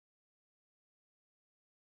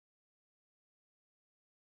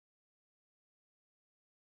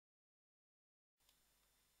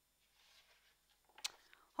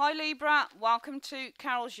Hi Libra, welcome to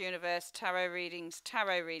Carol's Universe Tarot Readings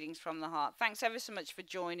from the Heart. Thanks ever so much for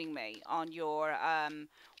joining me on your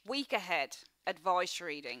week ahead advice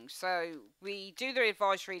reading. So we do the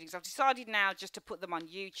advice readings. I've decided now just to put them on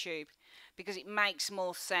YouTube because it makes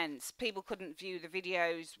more sense. People couldn't view the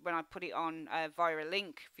videos when I put it on via a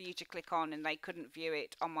link for you to click on, and they couldn't view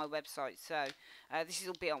it on my website. So this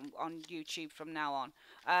will be on YouTube from now on.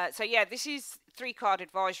 So yeah, this is 3-card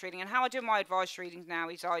advice reading, and how I do my advice readings now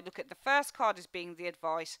is I look at the first card as being the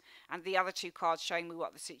advice and the other 2 cards showing me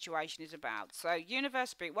what the situation is about. So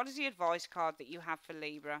Universe Spirit, what is the advice card that you have for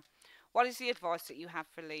Libra? What is the advice that you have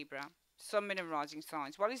for Libra? Sun, Moon and Rising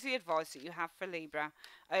signs. What is the advice that you have for Libra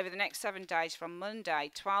over the next 7 days from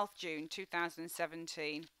Monday 12th June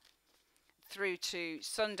 2017 through to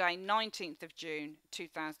Sunday 19th of June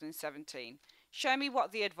 2017? Show me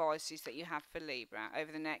what the advice is that you have for Libra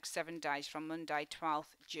over the next 7 days from Monday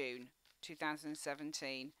 12th June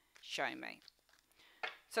 2017. Show me.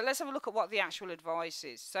 So let's have a look at what the actual advice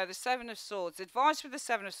is. So the 7 of Swords. Advice with the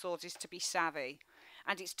 7 of Swords is to be savvy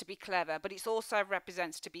and it's to be clever, but it also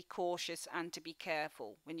represents to be cautious and to be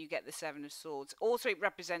careful when you get the 7 of Swords. Also, it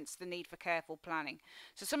represents the need for careful planning.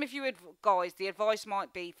 So some of you guys, the advice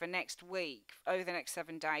might be for next week, over the next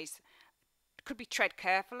 7 days, could be tread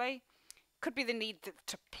carefully, could be the need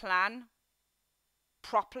to plan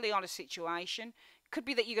properly on a situation. Could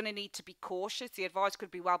be that you're going to need to be cautious. The advice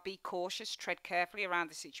could be, well, be cautious, tread carefully around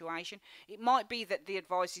the situation. It might be that the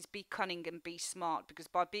advice is be cunning and be smart, because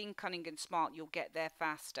by being cunning and smart, you'll get there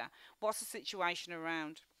faster. What's the situation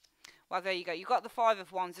around? Well, there you go. You've got the 5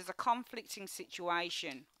 of Wands. There's a conflicting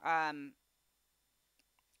situation.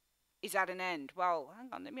 Is at an end. Well, hang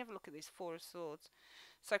on. Let me have a look at this 4 of Swords.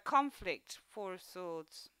 So conflict, 4 of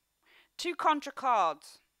Swords. 2 contra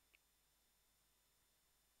cards.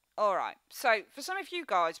 Alright, so for some of you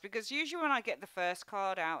guys, because usually when I get the first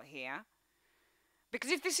card out here,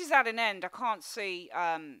 because if this is at an end, I can't see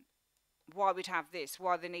why we'd have this,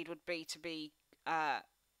 why the need would be to be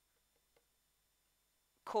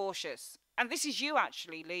cautious. And this is you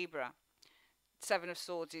actually, Libra. 7 of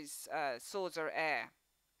Swords is, swords are air,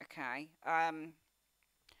 okay?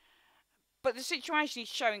 But the situation is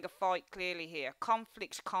showing a fight clearly here.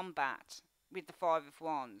 Conflict, combat with the 5 of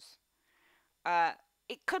Wands.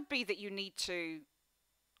 It could be that you need to,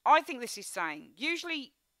 I think this is saying,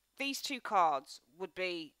 usually these 2 cards would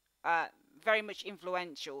be very much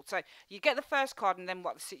influential. So you get the first card and then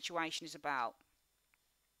what the situation is about.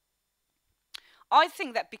 I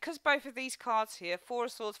think that because both of these cards here, 4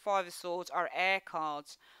 of Swords, 5 of Swords, are air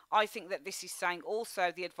cards, I think that this is saying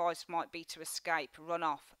also the advice might be to escape, run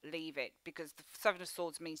off, leave it, because the 7 of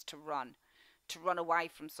Swords means to run away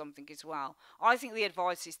from something as well. I think the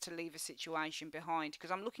advice is to leave a situation behind, because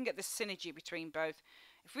I'm looking at the synergy between both.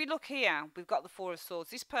 If we look here, we've got the 4 of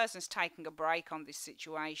Swords. This person's taking a break on this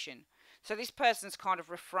situation. So this person's kind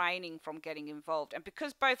of refraining from getting involved. And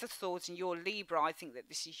because both are Swords and you're Libra, I think that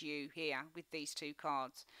this is you here with these 2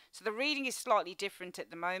 cards. So the reading is slightly different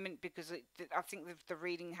at the moment, because I think the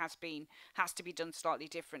reading has to be done slightly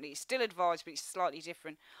differently. It's still advised, but it's slightly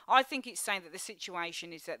different. I think it's saying that the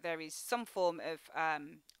situation is that there is some form of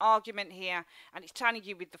argument here, and it's telling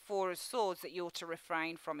you with the 4 of Swords that you're to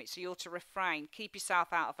refrain from it. So you're to refrain, keep yourself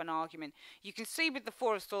out of an argument. You can see with the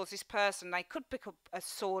 4 of Swords, this person, they could pick up a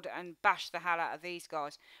sword and bash the hell out of these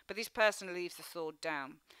guys, but this person leaves the sword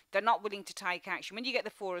down. They're not willing to take action. When you get the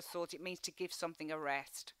 4 of Swords, it means to give something a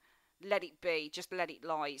rest. Let it be, just let it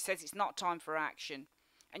lie. It says it's not time for action,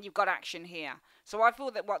 and you've got action here. So I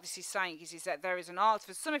feel that what this is saying is that there is an art.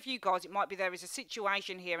 For some of you guys, it might be there is a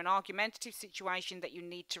situation here, an argumentative situation that you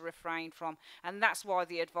need to refrain from, and that's why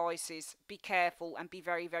the advice is be careful and be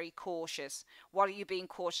very, very cautious. What are you being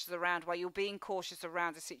cautious around? Well, you're being cautious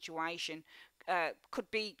around a situation.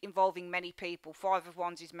 Could be involving many people. 5 of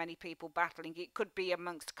Wands is many people battling. It could be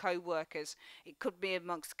amongst co-workers. It could be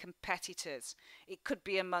amongst competitors. It could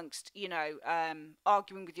be amongst, you know,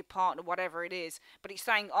 arguing with your partner, whatever it is. But it's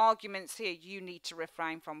saying arguments here you need to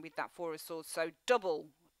refrain from with that 4 of Swords. So double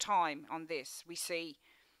time on this. We see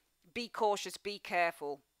be cautious, be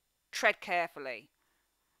careful, tread carefully.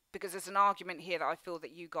 Because there's an argument here that I feel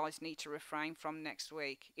that you guys need to refrain from next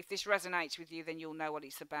week. If this resonates with you, then you'll know what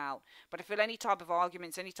it's about. But I feel any type of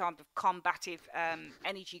arguments, any type of combative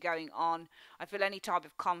energy going on, I feel any type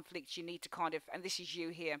of conflict, you need to kind of, and this is you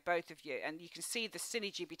here, both of you, and you can see the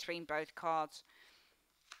synergy between both cards.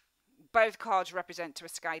 Both cards represent to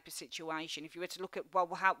escape a situation. If you were to look at, well,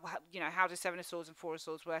 how does 7 of Swords and 4 of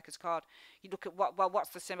Swords work as card? You look at what's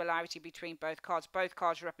the similarity between both cards? Both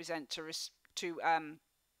cards represent to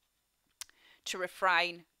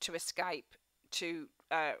refrain, to escape, to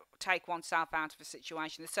take oneself out of a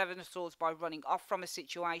situation. The Seven of Swords by running off from a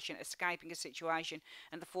situation, escaping a situation,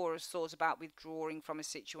 and the Four of Swords about withdrawing from a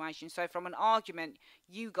situation. So from an argument,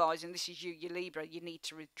 you guys, and this is you, your Libra, you need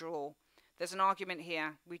to withdraw. There's an argument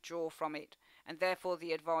here, withdraw from it. And therefore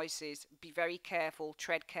the advice is be very careful,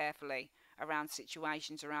 tread carefully around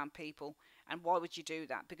situations, around people. And why would you do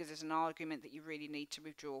that? Because there's an argument that you really need to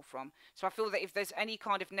withdraw from. So I feel that if there's any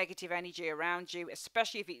kind of negative energy around you,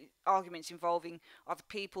 especially if arguments involving other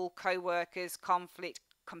people, co-workers, conflict,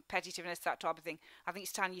 competitiveness, that type of thing, I think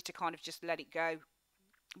it's telling you to kind of just let it go.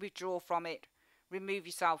 Withdraw from it. Remove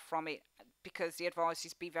yourself from it. Because the advice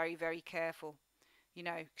is be very, very careful. You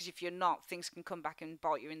know, because if you're not, things can come back and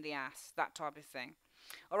bite you in the ass. That type of thing.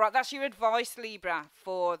 Alright, that's your advice, Libra,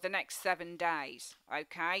 for the next 7 days,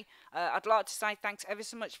 okay? I'd like to say thanks ever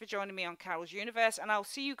so much for joining me on Carol's Universe, and I'll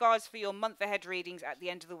see you guys for your month ahead readings at the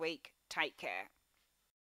end of the week. Take care.